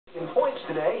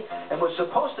today and was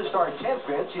supposed to start 10th,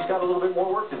 Vince. He's got a little bit more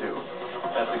work to do.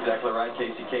 That's exactly right.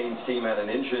 Kasey Kahne's team had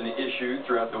an engine issue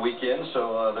throughout the weekend,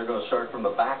 so they're going to start from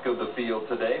the back of the field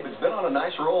today. But it's been on a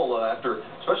nice roll,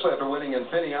 especially after winning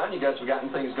Infineon. You guys have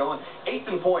gotten things going. 8th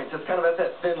in points. It's kind of at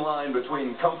that thin line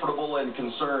between comfortable and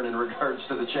concern in regards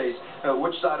to the chase.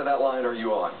 Which side of that line are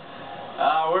you on?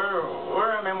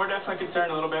 We're definitely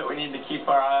concerned a little bit. We need to keep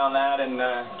our eye on that and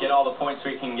get all the points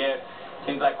we can get.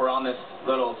 Seems like we're on this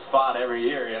little spot every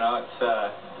year, you know.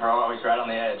 We're always right on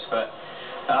the edge. But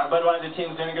our Budweiser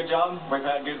team's doing a good job. We've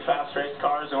had good fast race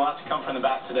cars, and we'll have to come from the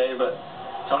back today, but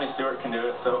Tony Stewart can do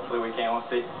it, so hopefully we can. We'll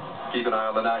see. Keep an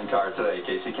eye on the 9 car today.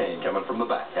 Kasey Kahne coming from the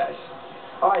back, guys.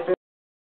 All right,